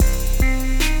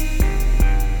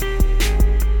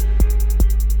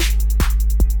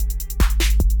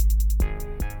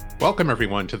Welcome,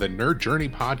 everyone, to the Nerd Journey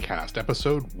Podcast,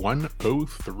 episode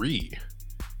 103.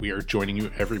 We are joining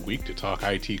you every week to talk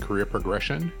IT career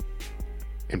progression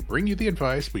and bring you the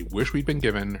advice we wish we'd been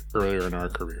given earlier in our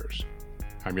careers.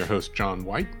 I'm your host, John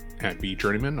White, at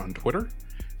BJourneyman on Twitter,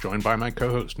 joined by my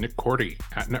co-host, Nick Cordy,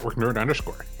 at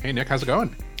NetworkNerd_. Hey, Nick, how's it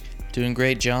going? Doing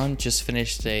great, John. Just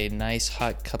finished a nice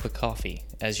hot cup of coffee,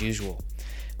 as usual.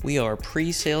 We are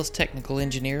pre-sales technical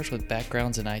engineers with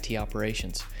backgrounds in IT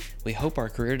operations. We hope our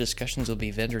career discussions will be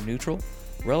vendor neutral,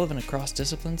 relevant across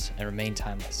disciplines, and remain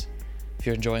timeless. If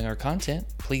you're enjoying our content,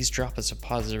 please drop us a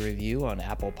positive review on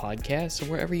Apple Podcasts or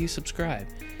wherever you subscribe.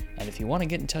 And if you want to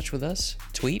get in touch with us,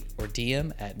 tweet or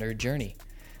DM at Nerd Journey.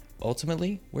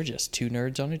 Ultimately, we're just two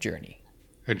nerds on a journey.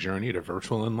 A journey to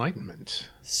virtual enlightenment.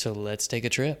 So let's take a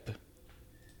trip.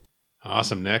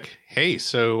 Awesome, Nick. Hey,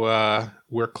 so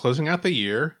we're closing out the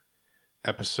year,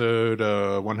 episode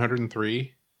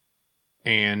 103.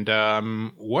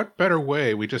 And what better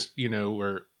way,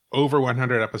 we're over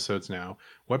 100 episodes now.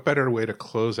 What better way to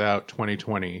close out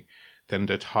 2020 than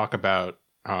to talk about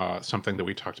something that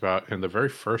we talked about in the very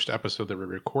first episode that we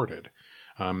recorded.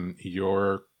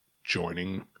 You're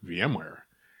joining VMware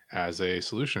as a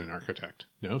solution architect.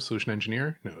 No, solution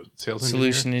engineer? No, sales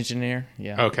engineer? Solution engineer,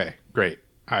 yeah. Okay, great.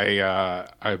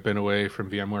 I've been away from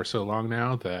VMware so long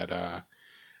now that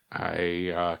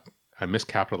I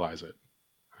miscapitalize it.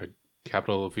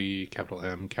 Capital V, capital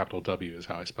M, capital W is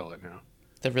how I spell it now.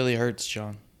 That really hurts,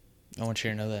 John. I want you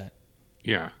to know that.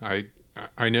 Yeah,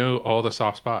 I know all the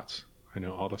soft spots. I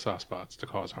know all the soft spots to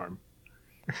cause harm.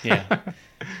 Yeah.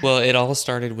 Well, it all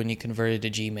started when you converted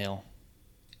to Gmail.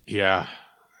 Yeah,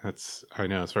 I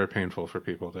know it's very painful for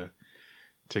people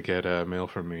to get mail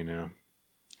from me now.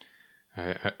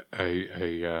 I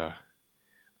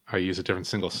use a different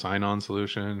single sign-on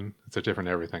solution. It's a different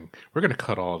everything. We're going to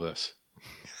cut all of this.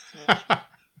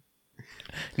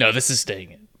 No, this is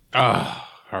staying in. Oh,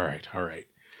 all right.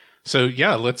 So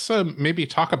yeah, let's maybe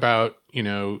talk about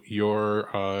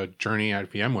your journey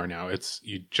at VMware now.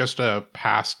 You just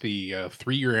passed the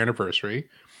 3-year anniversary,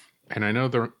 and I know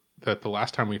that the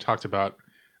last time we talked about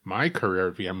my career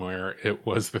at VMware, it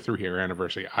was the 3-year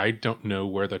anniversary. I don't know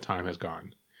where the time has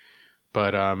gone.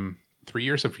 But 3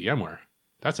 years of VMware,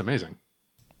 that's amazing.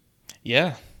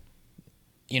 Yeah.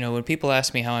 When people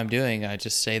ask me how I'm doing, I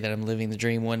just say that I'm living the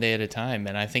dream one day at a time,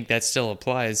 and I think that still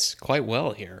applies quite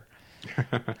well here.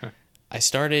 I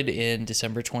started in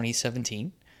December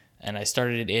 2017, and I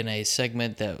started in a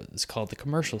segment that was called the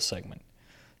commercial segment.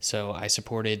 So I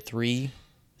supported 3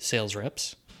 sales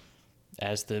reps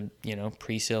as the,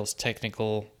 pre-sales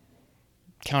technical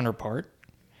counterpart,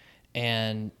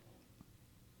 and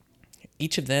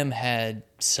each of them had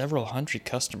several hundred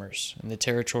customers, and the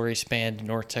territory spanned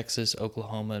North Texas,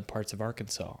 Oklahoma, and parts of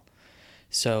Arkansas.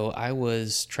 So I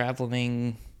was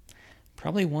traveling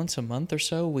probably once a month or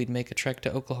so. We'd make a trek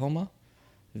to Oklahoma,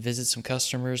 visit some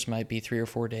customers, might be 3 or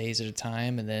 4 days at a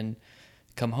time, and then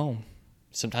come home.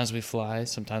 Sometimes we'd fly,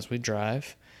 sometimes we'd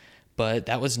drive, but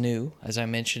that was new. As I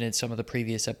mentioned in some of the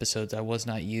previous episodes, I was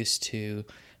not used to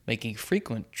making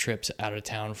frequent trips out of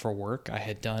town for work. I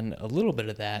had done a little bit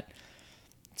of that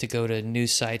to go to new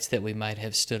sites that we might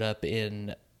have stood up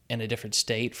in a different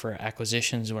state for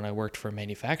acquisitions when I worked for a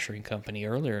manufacturing company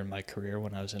earlier in my career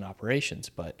when I was in operations.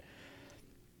 But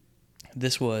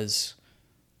this was,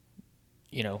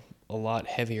 a lot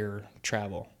heavier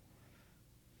travel.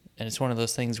 And it's one of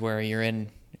those things where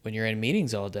when you're in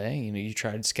meetings all day, you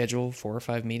try to schedule 4 or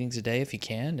 5 meetings a day if you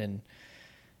can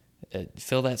and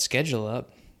fill that schedule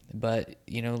up. But,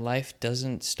 life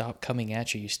doesn't stop coming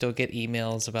at you. You still get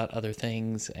emails about other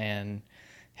things and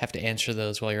have to answer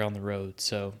those while you're on the road.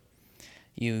 So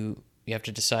you have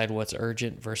to decide what's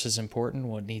urgent versus important,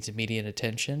 what needs immediate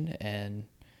attention, and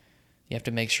you have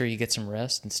to make sure you get some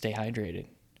rest and stay hydrated.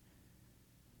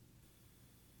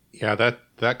 Yeah,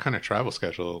 that kind of travel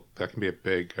schedule, that can be a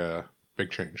big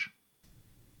change.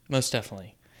 Most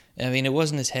definitely. I mean, it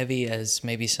wasn't as heavy as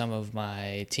maybe some of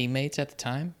my teammates at the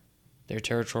time. Their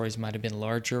territories might have been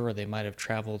larger or they might have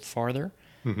traveled farther.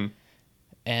 Mm-hmm.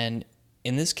 And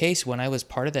in this case, when I was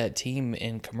part of that team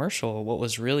in commercial, what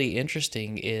was really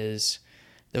interesting is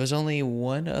there was only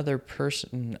one other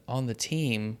person on the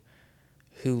team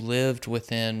who lived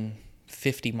within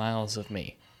 50 miles of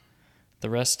me. The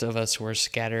rest of us were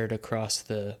scattered across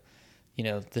the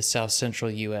South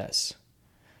Central U.S.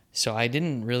 So I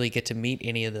didn't really get to meet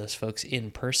any of those folks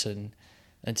in person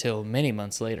until many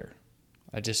months later.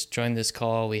 I just joined this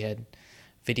call. We had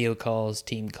video calls,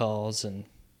 team calls,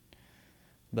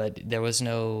 but there was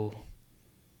no,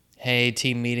 hey,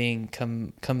 team meeting,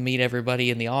 come meet everybody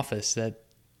in the office. That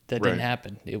didn't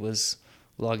happen. It was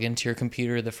log into your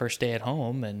computer the first day at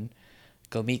home and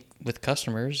go meet with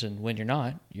customers. And when you're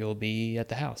not, you'll be at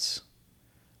the house.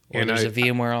 Or And there's a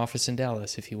VMware office in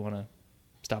Dallas if you want to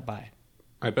stop by.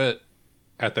 I bet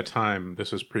at the time,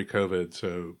 this was pre-COVID,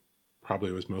 so probably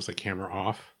it was mostly camera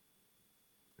off.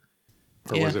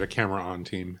 Or Yeah. was it a camera on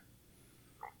team?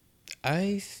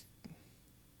 I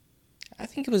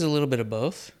think it was a little bit of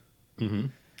both. Mm-hmm.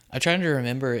 I'm trying to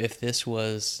remember if this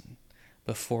was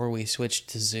before we switched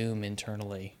to Zoom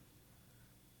internally.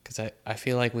 Because I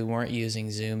feel like we weren't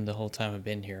using Zoom the whole time I've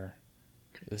been here.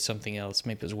 It was something else.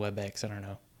 Maybe it was WebEx. I don't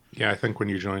know. Yeah, I think when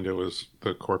you joined, it was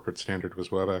the corporate standard was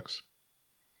WebEx.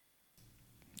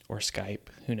 Or Skype.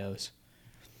 Who knows?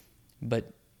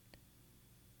 But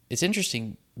it's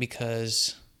interesting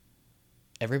because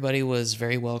everybody was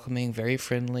very welcoming, very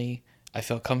friendly. I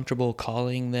felt comfortable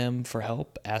calling them for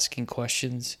help, asking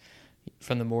questions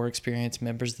from the more experienced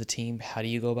members of the team. How do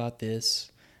you go about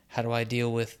this? How do I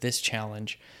deal with this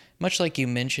challenge? Much like you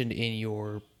mentioned in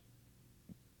your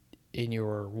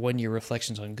 1-year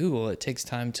reflections on Google, it takes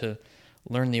time to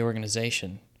learn the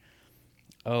organization.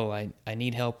 Oh, I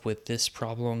need help with this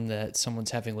problem that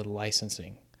someone's having with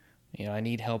licensing. I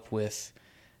need help with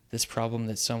this problem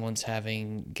that someone's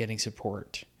having getting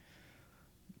support.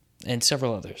 And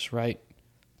several others, right?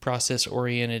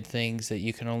 Process-oriented things that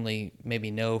you can only maybe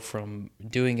know from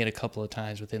doing it a couple of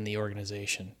times within the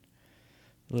organization.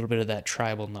 A little bit of that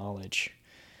tribal knowledge.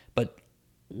 But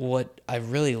what I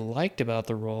really liked about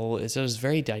the role is it was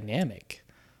very dynamic.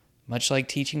 Much like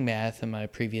teaching math in my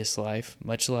previous life,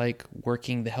 much like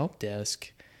working the help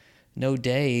desk, no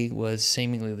day was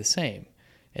seemingly the same.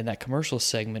 In that commercial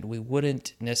segment, we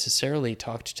wouldn't necessarily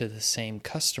talk to the same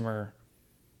customer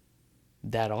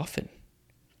that often.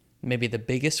 Maybe the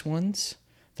biggest ones,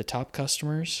 the top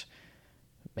customers,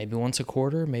 maybe once a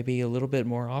quarter, maybe a little bit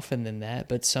more often than that.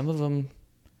 But some of them,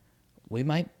 I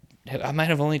might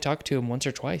have only talked to them once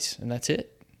or twice, and that's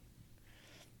it.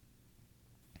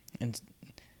 And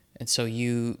so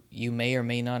you may or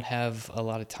may not have a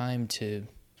lot of time to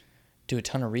do a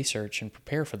ton of research and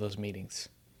prepare for those meetings.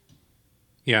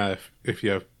 Yeah, if you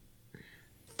have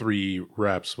 3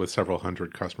 reps with several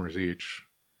hundred customers each,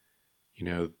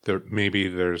 maybe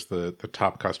there's the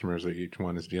top customers that each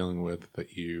one is dealing with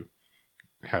that you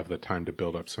have the time to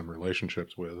build up some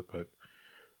relationships with, but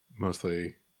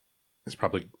mostly it's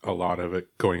probably a lot of it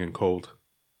going in cold.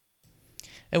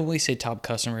 And when we say top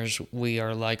customers, we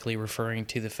are likely referring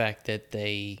to the fact that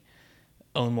they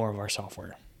own more of our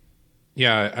software.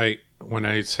 Yeah, when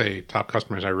I say top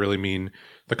customers, I really mean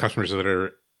the customers that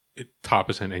are top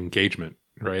as in engagement,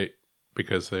 right?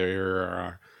 Because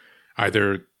they're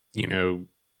either,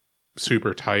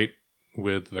 super tight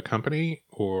with the company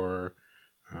or,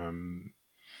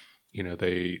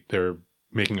 they're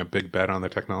making a big bet on the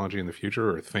technology in the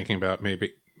future or thinking about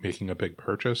maybe making a big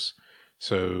purchase.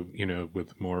 So,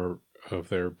 with more of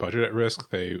their budget at risk,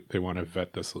 they want to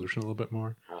vet the solution a little bit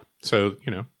more. So,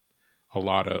 a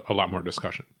lot more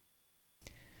discussion.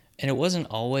 And it wasn't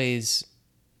always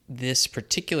this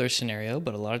particular scenario,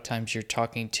 but a lot of times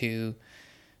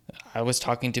I was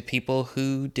talking to people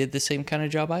who did the same kind of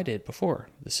job I did before,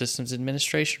 the systems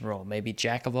administration role, maybe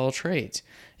jack of all trades.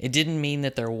 It didn't mean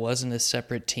that there wasn't a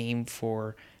separate team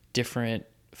for different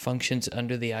functions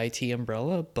under the IT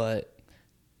umbrella, but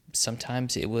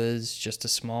sometimes it was just a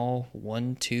small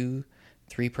 1, 2,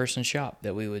 3-person shop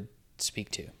that we would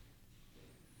speak to.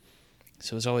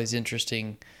 So it was always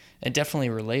interesting and definitely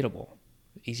relatable.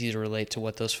 Easy to relate to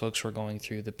what those folks were going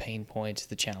through, the pain points,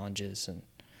 the challenges, and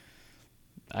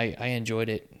I enjoyed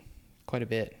it quite a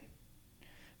bit.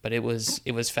 But it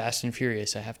was fast and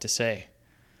furious, I have to say.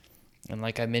 And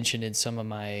like I mentioned in some of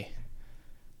my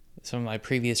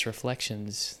previous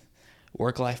reflections,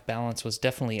 work-life balance was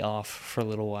definitely off for a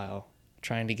little while,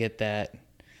 trying to get that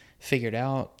figured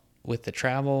out with the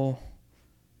travel,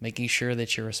 making sure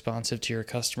that you're responsive to your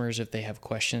customers if they have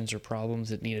questions or problems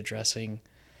that need addressing,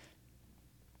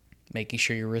 making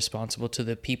sure you're responsible to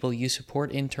the people you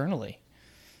support internally.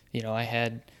 I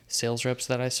had sales reps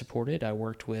that I supported. I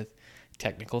worked with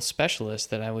technical specialists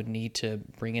that I would need to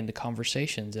bring into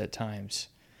conversations at times.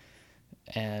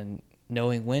 And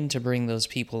knowing when to bring those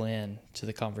people in to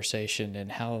the conversation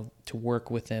and how to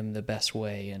work with them the best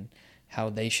way and how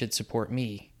they should support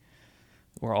me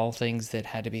were all things that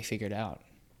had to be figured out.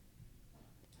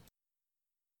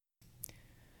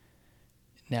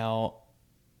 Now,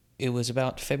 it was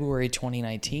about February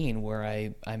 2019 where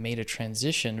I made a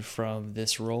transition from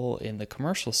this role in the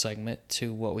commercial segment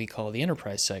to what we call the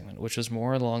enterprise segment, which was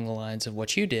more along the lines of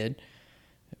what you did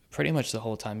pretty much the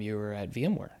whole time you were at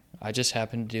VMware. I just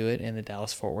happened to do it in the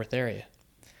Dallas-Fort Worth area.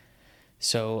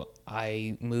 So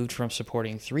I moved from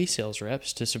supporting 3 sales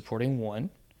reps to supporting 1.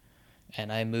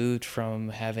 And I moved from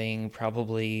having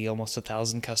probably almost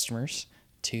 1,000 customers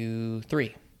to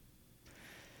 3.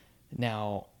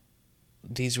 Now,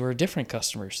 these were different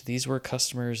customers. These were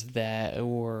customers that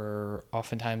were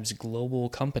oftentimes global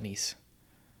companies.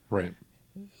 Right.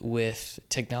 With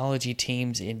technology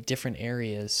teams in different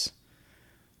areas,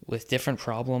 with different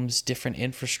problems, different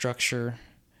infrastructure,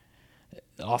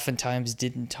 oftentimes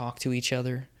didn't talk to each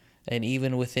other. And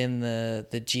even within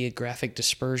the geographic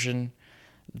dispersion,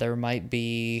 there might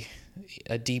be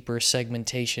a deeper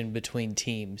segmentation between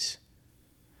teams.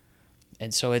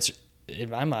 And so it's, in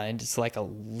my mind, it's like a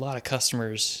lot of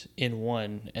customers in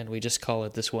one, and we just call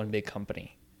it this one big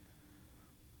company.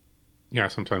 Yeah,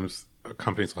 sometimes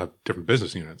companies will have different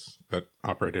business units that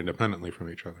operate independently from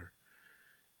each other,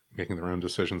 making their own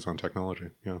decisions on technology.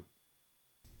 Yeah.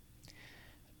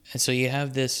 And so you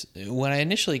have this, when I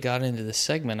initially got into this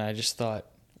segment, I just thought,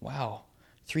 wow,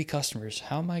 3 customers,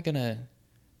 how am I going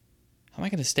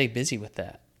to stay busy with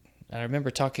that? And I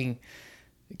remember talking,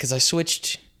 because I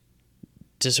switched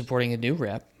to supporting a new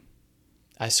rep.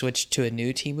 I switched to a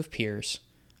new team of peers.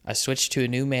 I switched to a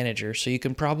new manager. So you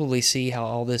can probably see how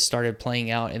all this started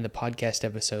playing out in the podcast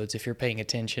episodes if you're paying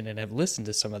attention and have listened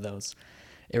to some of those.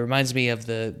 It reminds me of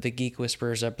the Geek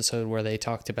Whisperers episode where they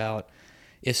talked about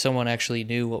if someone actually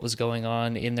knew what was going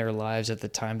on in their lives at the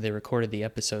time they recorded the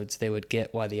episodes, they would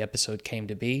get why the episode came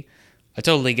to be. I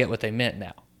totally get what they meant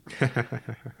now.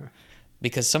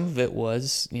 Because some of it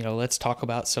was, let's talk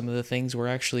about some of the things we're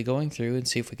actually going through and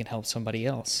see if we can help somebody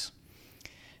else.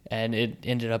 And it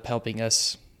ended up helping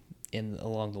us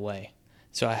along the way.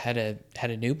 So I had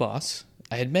a new boss.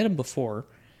 I had met him before,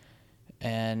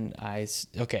 and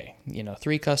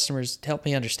 3 customers, help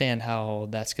me understand how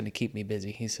that's going to keep me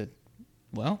busy. He said,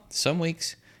 well, some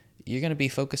weeks you're going to be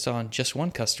focused on just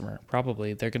one customer.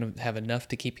 Probably they're going to have enough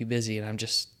to keep you busy. And I'm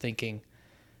just thinking,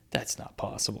 that's not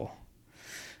possible.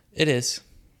 It is.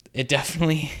 It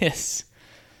definitely is.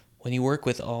 When you work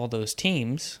with all those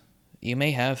teams, you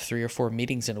may have 3 or 4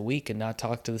 meetings in a week and not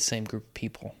talk to the same group of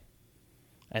people.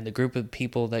 And the group of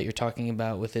people that you're talking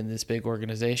about within this big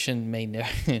organization may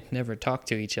never talk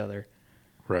to each other.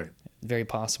 Right. Very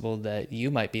possible that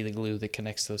you might be the glue that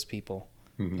connects those people.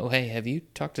 Mm-hmm. Oh, hey, have you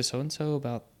talked to so-and-so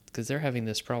about, because they're having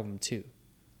this problem too.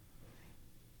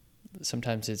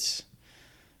 Sometimes it's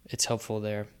helpful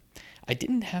there. I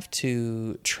didn't have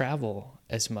to travel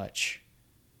as much.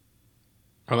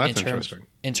 Oh, that's interesting.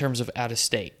 In terms of out of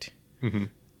state.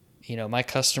 Mm-hmm. My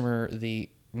customer,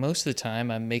 most of the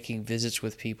time I'm making visits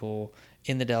with people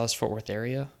in the Dallas-Fort Worth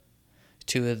area.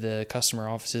 2 of the customer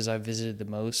offices I visited the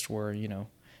most were,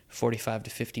 45 to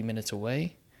 50 minutes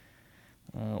away.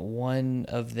 One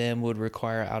of them would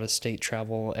require out-of-state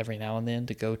travel every now and then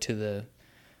to go to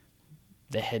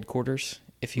the headquarters,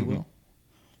 if you will.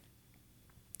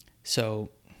 So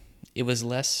it was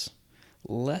less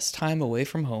time away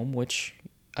from home, which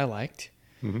I liked.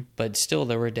 Mm-hmm. But still,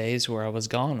 there were days where I was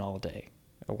gone all day.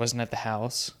 I wasn't at the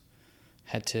house.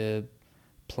 Had to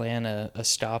plan a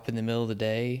stop in the middle of the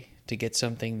day to get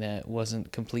something that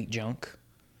wasn't complete junk.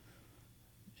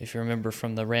 If you remember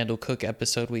from the Randall Cook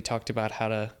episode, we talked about how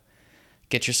to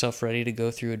get yourself ready to go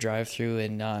through a drive-thru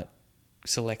and not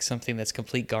select something that's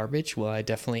complete garbage. Well, I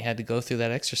definitely had to go through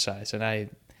that exercise, and I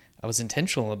was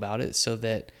intentional about it so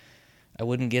that I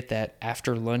wouldn't get that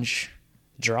after lunch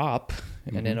drop,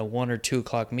 mm-hmm. and in a 1 or 2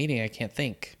 o'clock meeting, I can't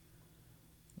think.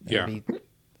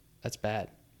 That's bad.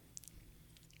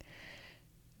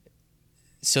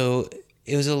 So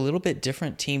it was a little bit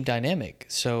different team dynamic.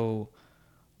 So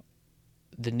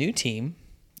the new team,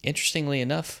 interestingly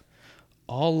enough,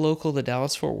 all local to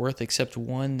Dallas-Fort Worth except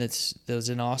one that was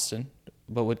in Austin,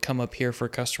 but would come up here for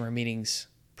customer meetings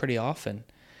pretty often.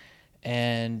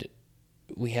 And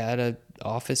we had an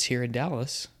office here in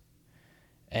Dallas,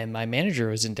 and my manager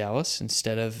was in Dallas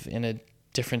instead of in a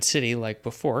different city like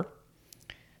before.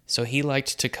 So he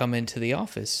liked to come into the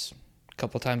office a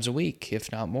couple times a week,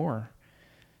 if not more.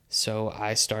 So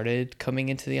I started coming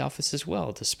into the office as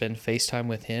well to spend FaceTime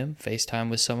with him, FaceTime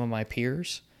with some of my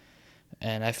peers.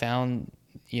 And I found,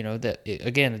 that,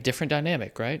 again, a different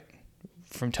dynamic, right?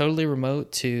 From totally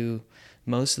remote to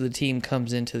most of the team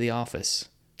comes into the office.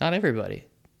 Not everybody,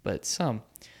 but some.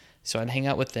 So I'd hang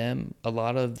out with them. A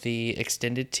lot of the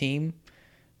extended team,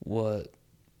 most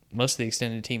of the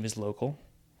extended team is local,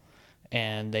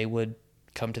 and they would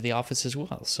come to the office as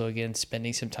well. So again,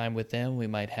 spending some time with them, we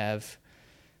might have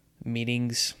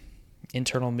meetings,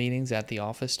 internal meetings at the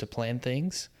office to plan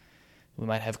things. We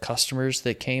might have customers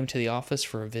that came to the office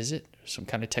for a visit, some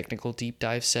kind of technical deep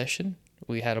dive session.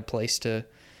 We had a place to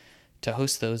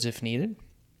host those if needed.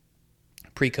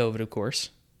 Pre-COVID, of course.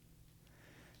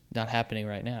 Not happening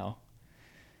right now.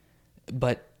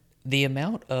 But the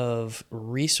amount of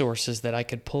resources that I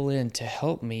could pull in to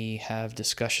help me have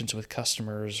discussions with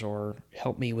customers or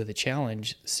help me with a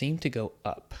challenge seemed to go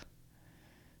up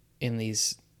in the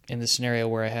scenario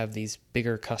where I have these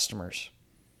bigger customers,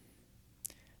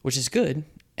 which is good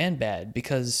and bad,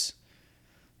 because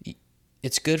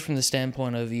it's good from the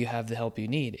standpoint of you have the help you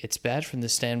need. It's bad from the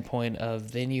standpoint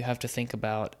of then you have to think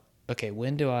about, okay,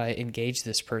 when do I engage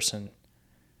this person?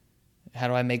 How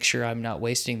do I make sure I'm not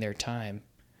wasting their time?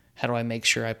 How do I make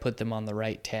sure I put them on the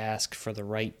right task for the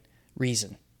right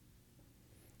reason?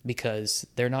 Because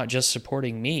they're not just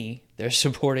supporting me, they're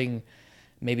supporting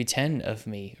maybe 10 of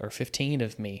me or 15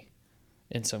 of me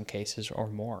in some cases or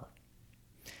more.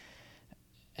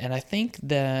 And I think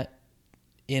that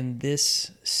in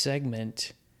this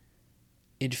segment,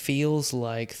 it feels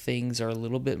like things are a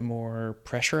little bit more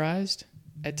pressurized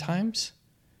at times,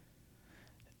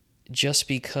 just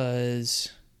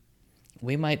because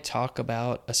we might talk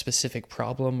about a specific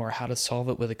problem or how to solve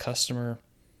it with a customer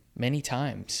many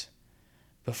times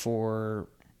before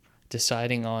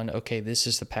deciding on, okay, this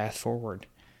is the path forward.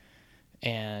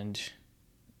 And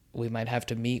we might have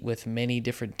to meet with many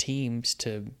different teams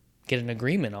to get an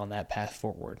agreement on that path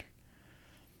forward.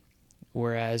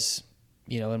 Whereas,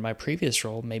 in my previous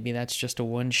role, maybe that's just a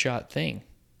one-shot thing.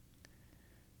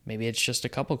 Maybe it's just a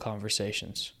couple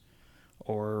conversations.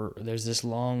 Or there's this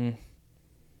long,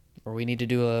 or we need to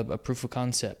do a proof of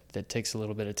concept that takes a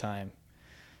little bit of time.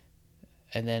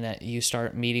 And then you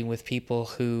start meeting with people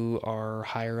who are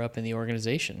higher up in the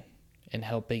organization and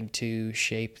helping to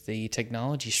shape the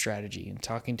technology strategy and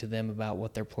talking to them about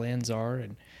what their plans are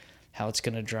and how it's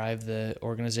going to drive the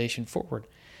organization forward.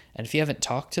 And if you haven't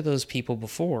talked to those people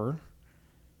before,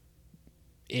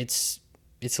 it's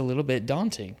a little bit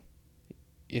daunting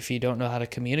if you don't know how to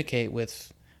communicate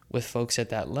with folks at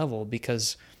that level,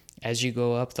 because as you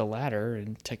go up the ladder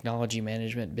in technology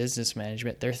management, business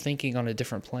management, they're thinking on a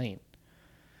different plane.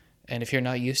 And if you're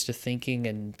not used to thinking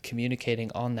and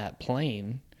communicating on that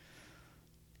plane,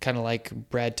 kind of like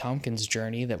Brad Tompkins'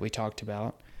 journey that we talked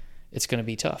about, it's going to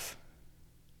be tough.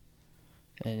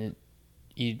 And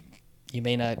you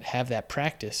may not have that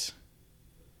practice.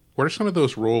 What are some of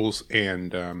those roles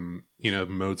and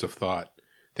modes of thought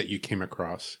that you came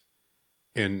across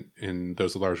in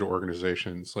those larger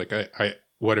organizations? Like I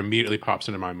what immediately pops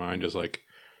into my mind is like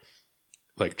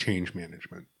change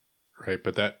management, right?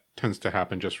 But that tends to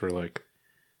happen just for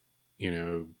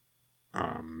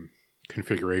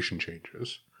configuration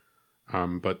changes.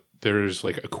 But there's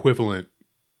like equivalent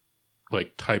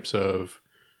types of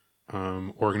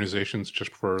organizations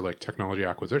just for like technology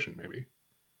acquisition, maybe.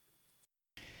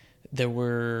 There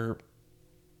were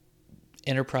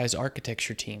enterprise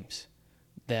architecture teams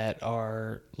that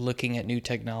are looking at new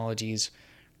technologies,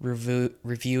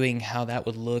 reviewing how that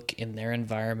would look in their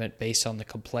environment based on the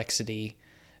complexity,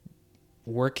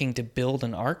 working to build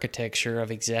an architecture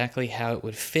of exactly how it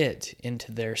would fit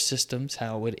into their systems,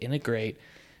 how it would integrate,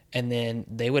 and then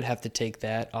they would have to take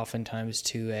that oftentimes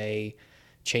to a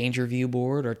change review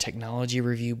board or technology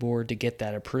review board to get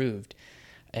that approved.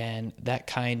 And that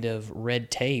kind of red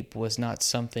tape was not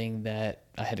something that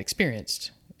I had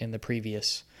experienced in the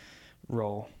previous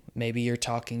role. Maybe you're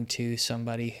talking to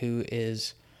somebody who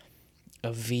is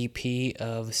a VP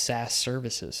of SaaS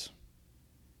services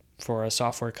for a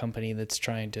software company that's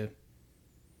trying to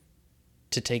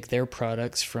take their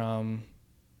products from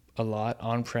a lot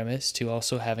on-premise to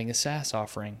also having a SaaS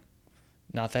offering.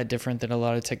 Not that different than a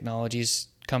lot of technologies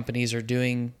companies are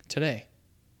doing today.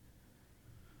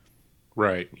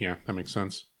 Right. Yeah, that makes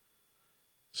sense.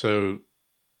 So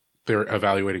they're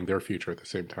evaluating their future at the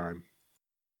same time.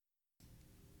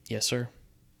 Yes, sir.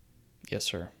 Yes,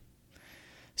 sir.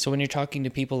 So when you're talking to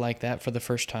people like that for the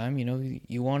first time,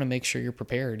 you want to make sure you're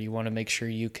prepared. You want to make sure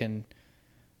you can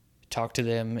talk to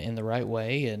them in the right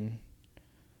way and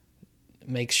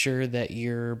make sure that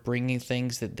you're bringing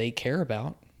things that they care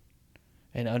about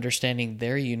and understanding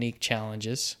their unique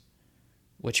challenges,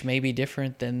 which may be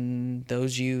different than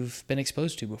those you've been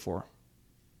exposed to before.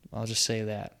 I'll just say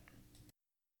that.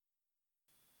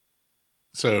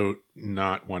 So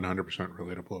not 100%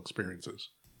 relatable experiences.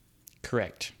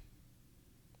 Correct.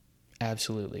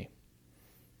 Absolutely.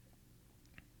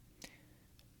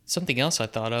 Something else I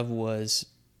thought of was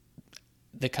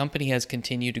the company has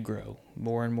continued to grow.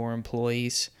 More and more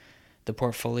employees. The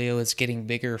portfolio is getting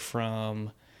bigger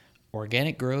from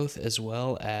organic growth as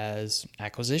well as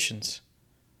acquisitions.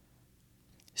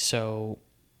 So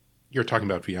you're talking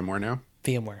about VMware now?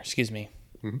 VMware, excuse me.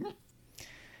 Mm-hmm.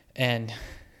 And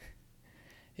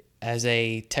as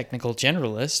a technical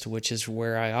generalist, which is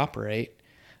where I operate,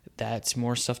 that's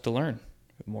more stuff to learn,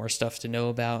 more stuff to know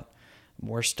about,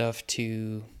 more stuff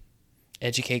to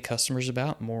educate customers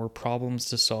about, more problems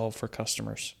to solve for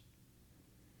customers.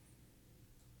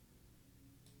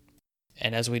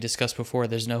 And as we discussed before,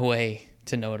 there's no way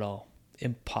to know it all.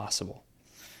 Impossible.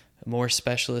 More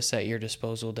specialists at your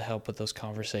disposal to help with those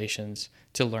conversations,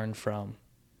 to learn from.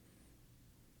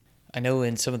 I know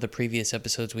in some of the previous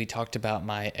episodes we talked about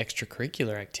my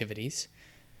extracurricular activities.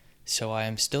 So I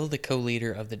am still the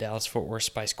co-leader of the Dallas-Fort Worth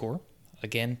Spice Corps.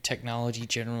 Again, technology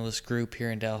generalist group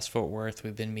here in Dallas-Fort Worth.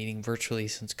 We've been meeting virtually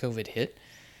since COVID hit.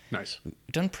 Nice. We've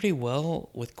done pretty well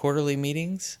with quarterly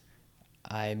meetings.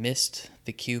 I missed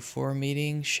the Q4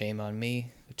 meeting. Shame on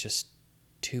me. Just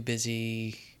too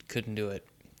busy. Couldn't do it.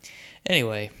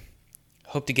 Anyway,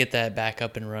 hope to get that back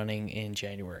up and running in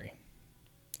January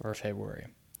or February.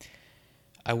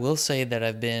 I will say that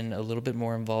I've been a little bit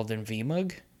more involved in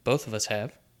VMUG. Both of us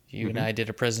have. You and I did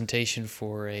a presentation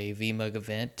for a VMUG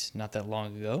event not that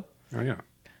long ago. Oh, yeah.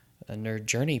 A Nerd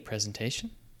Journey presentation.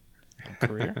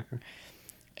 Career.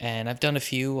 And I've done a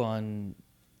few on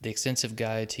the extensive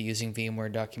guide to using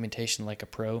VMware documentation like a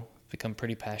pro. Become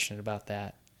pretty passionate about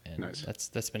that. And nice.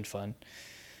 That's been fun.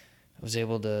 I was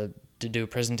able to do a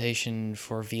presentation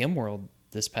for VMworld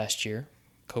this past year.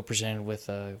 Co-presented with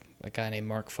a guy named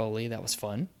Mark Foley. That was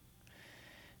fun.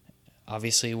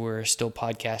 Obviously, we're still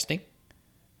podcasting.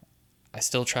 I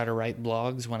still try to write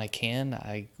blogs when I can.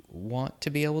 I want to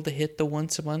be able to hit the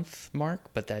once a month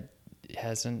mark, but that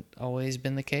hasn't always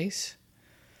been the case.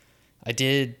 I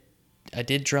did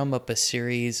drum up a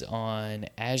series on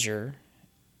Azure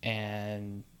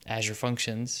and Azure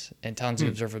Functions and Tanzu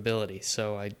Observability.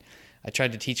 So I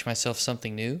tried to teach myself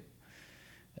something new,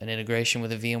 an integration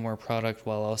with a VMware product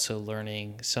while also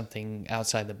learning something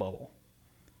outside the bubble.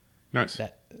 Nice.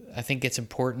 That I think it's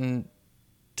important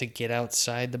to get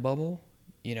outside the bubble.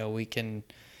 You know, we can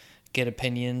get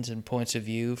opinions and points of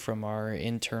view from our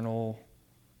internal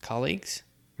colleagues,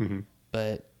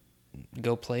 but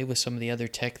go play with some of the other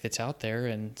tech that's out there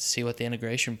and see what the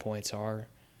integration points are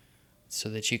so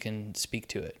that you can speak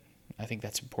to it. I think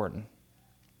that's important.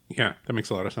 Yeah, that makes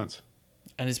a lot of sense.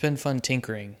 And it's been fun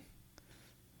tinkering.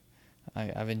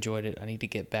 I've enjoyed it. I need to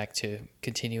get back to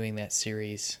continuing that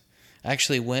series. I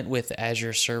actually went with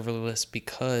Azure Serverless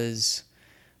because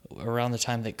around the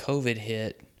time that COVID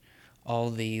hit, all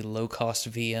the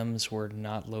low-cost VMs were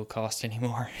not low-cost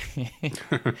anymore.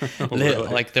 Really?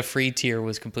 Like the free tier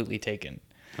was completely taken.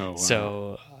 Oh, wow.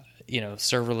 So,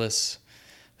 serverless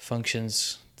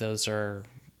functions, those are,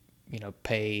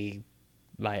 pay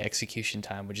by execution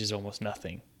time, which is almost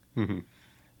nothing.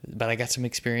 But I got some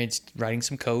experience writing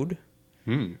some code,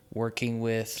 working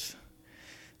with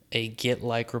a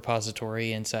Git-like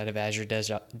repository inside of Azure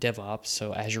DevOps,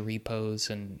 so Azure repos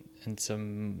and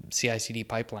some CI/CD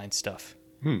pipeline stuff.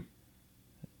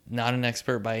 Not an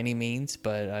expert by any means,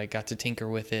 but I got to tinker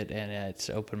with it, and it's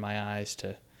opened my eyes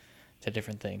to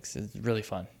different things. It's really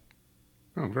fun.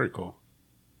 Oh, very cool.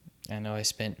 I know I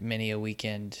spent many a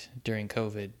weekend during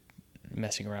COVID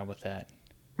messing around with that.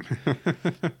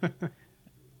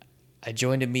 I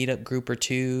joined a meetup group or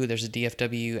two. There's a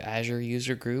DFW Azure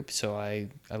user group, so I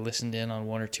listened in on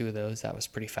one or two of those. That was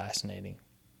pretty fascinating.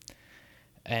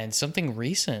 And something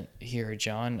recent here,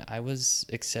 John, I was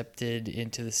accepted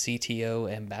into the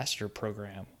CTO Ambassador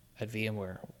program at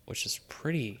VMware, which is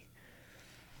pretty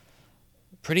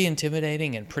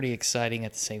intimidating and pretty exciting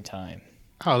at the same time.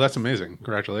 Oh, that's amazing.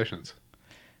 Congratulations.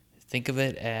 Think of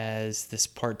it as this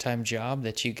part-time job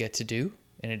that you get to do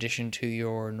in addition to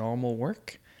your normal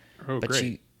work. Oh, but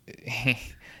great.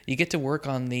 you get to work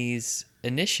on these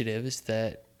initiatives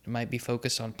that might be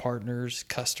focused on partners,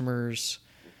 customers,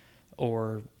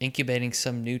 or incubating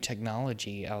some new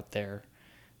technology out there.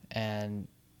 And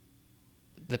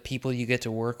the people you get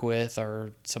to work with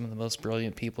are some of the most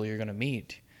brilliant people you're going to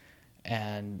meet.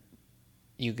 And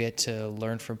you get to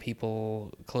learn from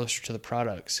people closer to the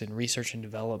products in research and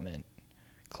development,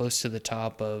 close to the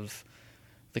top of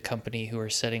the company who are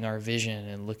setting our vision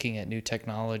and looking at new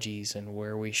technologies and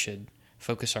where we should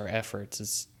focus our efforts.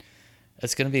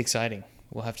 It's going to be exciting.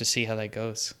 We'll have to see how that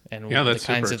goes and the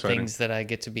kinds of things that I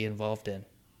get to be involved in.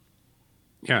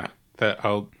 Yeah,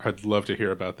 I'd love to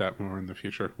hear about that more in the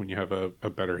future when you have a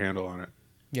better handle on it.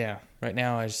 Yeah, right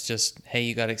now it's just, hey,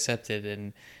 you got accepted,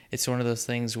 and it's one of those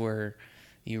things where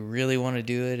you really want to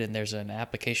do it, and there's an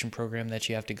application program that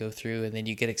you have to go through, and then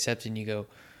you get accepted, and you go,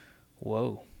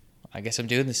 whoa, I guess I'm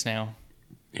doing this now.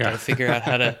 Yeah. Got to figure out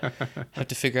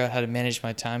how to manage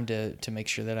my time to make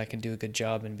sure that I can do a good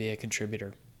job and be a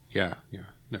contributor. Yeah,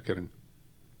 no kidding.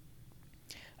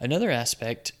 Another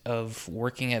aspect of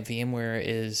working at VMware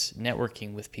is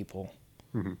networking with people.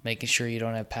 Mhm. making sure you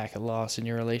don't have packet loss in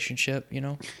your relationship, you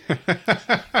know?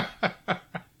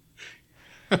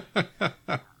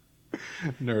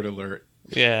 Nerd alert.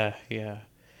 Yeah, yeah.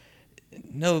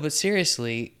 No, but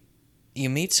seriously, you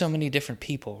meet so many different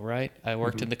people, right? I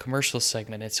worked Hmm. in the commercial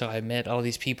segment, and so I met all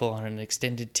these people on an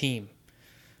extended team.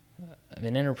 I'm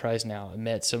in enterprise now. I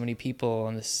met so many people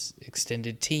on this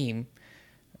extended team.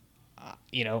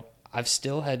 You know, I've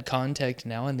still had contact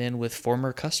now and then with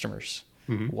former customers.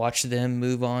 Hmm. Watch them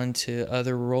move on to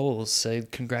other roles, say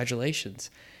congratulations.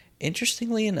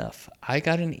 Interestingly enough, I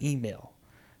got an email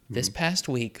this Hmm. past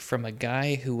week from a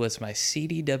guy who was my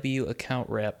CDW account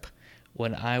rep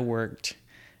when I worked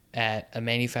at a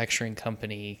manufacturing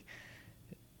company.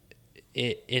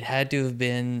 It had to have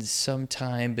been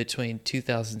sometime between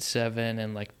 2007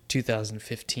 and like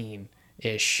 2015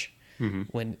 ish Hmm.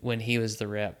 when he was the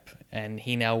rep, and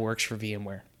he now works for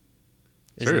VMware.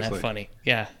 Isn't that Seriously, funny?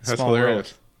 Yeah, that's small world.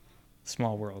 hilarious.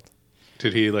 Small world.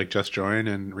 Did he like just join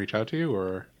and reach out to you,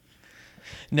 or?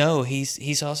 No, he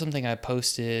saw something I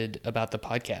posted about the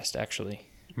podcast actually.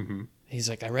 Hmm. He's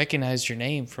like, I recognized your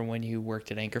name from when you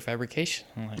worked at Anchor Fabrication.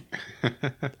 I'm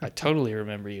like, I totally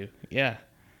remember you. Yeah.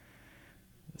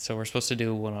 So we're supposed to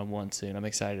do a one-on-one soon. I'm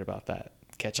excited about that.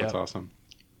 Catch That's up. awesome.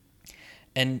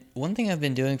 And one thing I've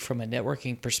been doing from a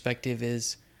networking perspective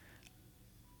is,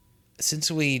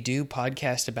 since we do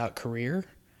podcast about career,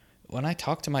 when I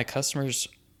talk to my customers,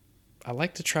 I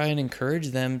like to try and encourage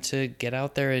them to get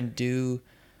out there and do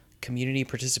community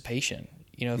participation.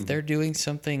 You know, if Hmm. they're doing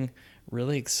something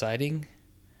really exciting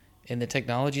in the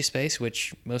technology space,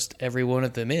 which most every one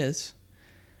of them is,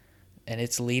 and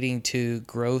it's leading to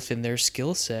growth in their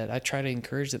skill set, I try to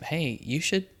encourage them, hey, you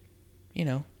should, you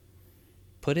know,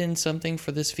 put in something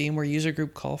for this VMware user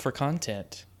group call for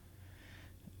content.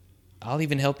 I'll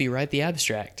even help you write the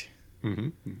abstract. Hmm.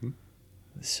 Hmm.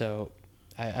 So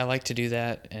I like to do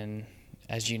that. And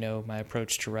as you know, my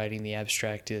approach to writing the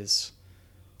abstract is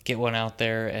get one out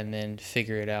there and then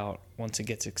figure it out once it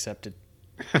gets accepted.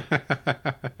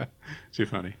 Too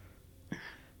funny.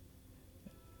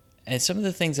 And some of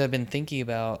the things I've been thinking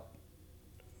about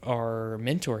are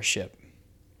mentorship.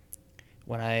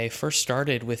 When I first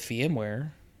started with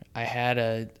VMware, I had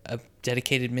a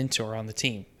dedicated mentor on the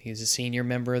team. He was a senior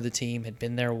member of the team, had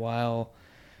been there a while.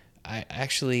 I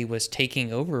actually was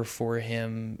taking over for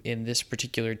him in this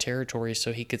particular territory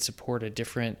so he could support a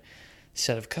different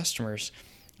set of customers.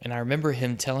 And I remember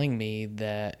him telling me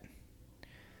that,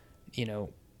 you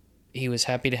know, he was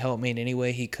happy to help me in any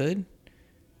way he could.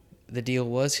 The deal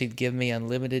was he'd give me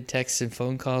unlimited texts and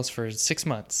phone calls for 6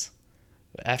 months.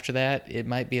 After that, it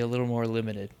might be a little more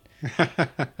limited.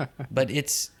 But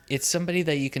it's somebody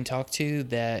that you can talk to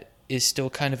that is still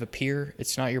kind of a peer.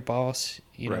 It's not your boss.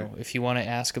 You know, Right. if you want to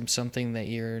ask them something that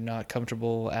you're not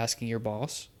comfortable asking your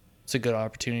boss, it's a good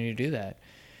opportunity to do that.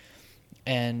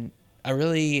 And I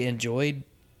really enjoyed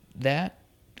that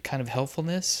kind of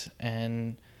helpfulness,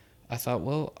 and I thought,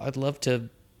 well, I'd love to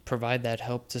provide that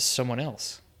help to someone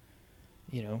else.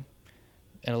 You know,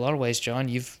 in a lot of ways, John,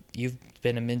 you've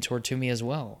been a mentor to me as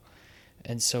well.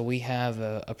 And so we have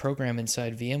a program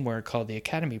inside VMware called the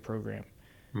Academy Program.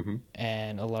 Hmm.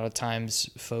 And a lot of times,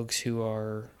 folks who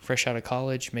are fresh out of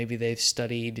college, maybe they've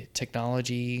studied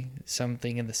technology,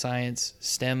 something in the science,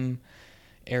 STEM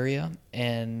area,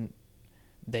 and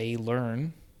they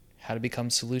learn how to become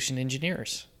solution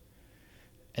engineers.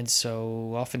 And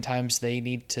so oftentimes they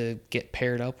need to get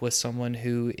paired up with someone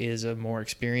who is a more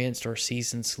experienced or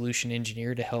seasoned solution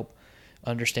engineer to help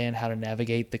understand how to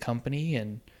navigate the company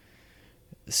and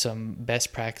some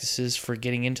best practices for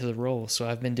getting into the role. So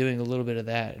I've been doing a little bit of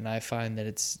that, and I find that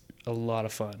it's a lot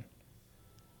of fun.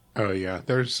 Oh yeah,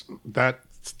 there's that.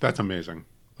 That's amazing.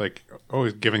 Like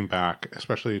always giving back,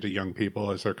 especially to young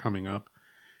people as they're coming up.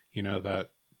 You know that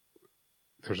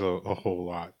there's a whole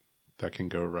lot that can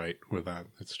go right with that.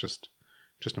 It's just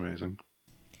amazing.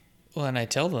 Well, and I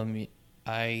tell them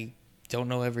I don't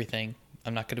know everything.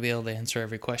 I'm not going to be able to answer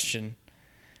every question.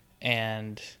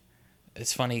 And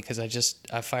it's funny because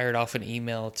I fired off an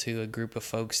email to a group of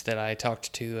folks that I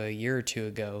talked to a year or two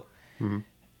ago, Hmm.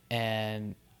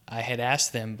 and I had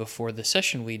asked them before the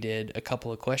session we did a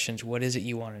couple of questions. What is it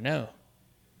you want to know?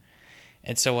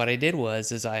 And so what I did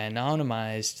is I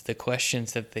anonymized the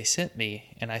questions that they sent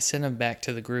me, and I sent them back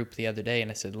to the group the other day, and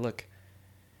I said, look,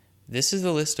 this is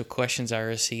the list of questions I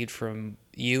received from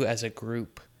you as a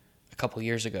group a couple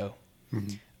years ago. Hmm.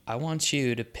 I want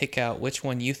you to pick out which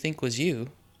one you think was you,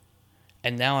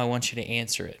 and now I want you to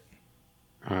answer it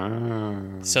Ah,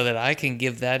 so that I can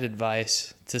give that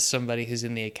advice to somebody who's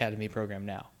in the academy program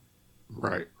now.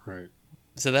 right, right.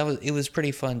 So it was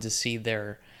pretty fun to see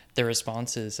their the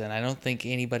responses, and I don't think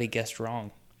anybody guessed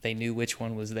wrong. They knew which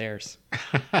one was theirs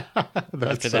That's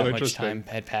after so that much interesting. time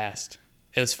had passed.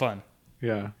 It was fun.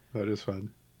 Yeah, that is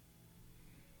fun.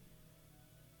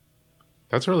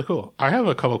 That's really cool. I have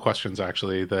a couple questions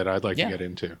actually that I'd like to get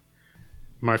into.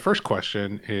 My first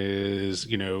question is,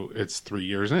 it's 3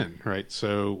 years in, right?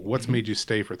 So what's made you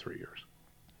stay for 3 years?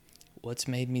 What's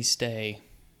made me stay?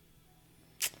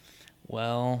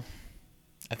 Well,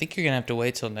 I think you're going to have to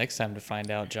wait till next time to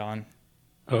find out, John.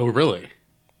 Oh, really?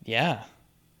 Yeah.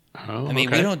 Oh, I mean,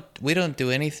 okay. we don't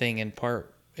do anything in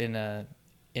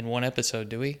one episode,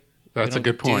 do we? That's We a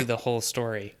good don't do point. the whole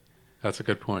story. That's a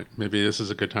good point. Maybe this is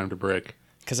a good time to break.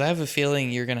 Because I have a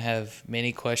feeling you're going to have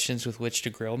many questions with which to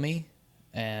grill me,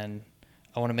 and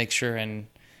I want to make sure and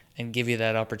give you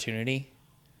that opportunity.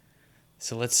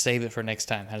 So let's save it for next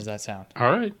time. How does that sound? All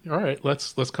right.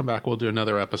 Let's come back. We'll do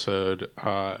another episode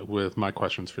with my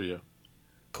questions for you.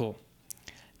 Cool.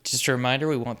 Just a reminder,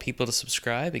 we want people to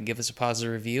subscribe and give us a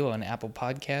positive review on Apple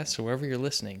Podcasts or wherever you're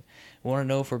listening. We want to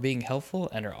know if we're being helpful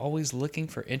and are always looking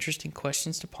for interesting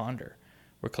questions to ponder.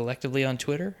 We're collectively on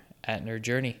Twitter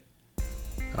 @NerdJourney.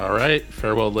 All right.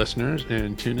 Farewell, listeners,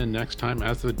 and tune in next time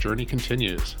as the journey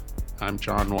continues. I'm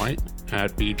John White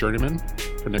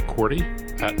 @BJourneyman, for Nick Cordy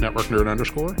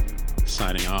 @NetworkNerd_,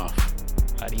 signing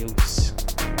off. Adios.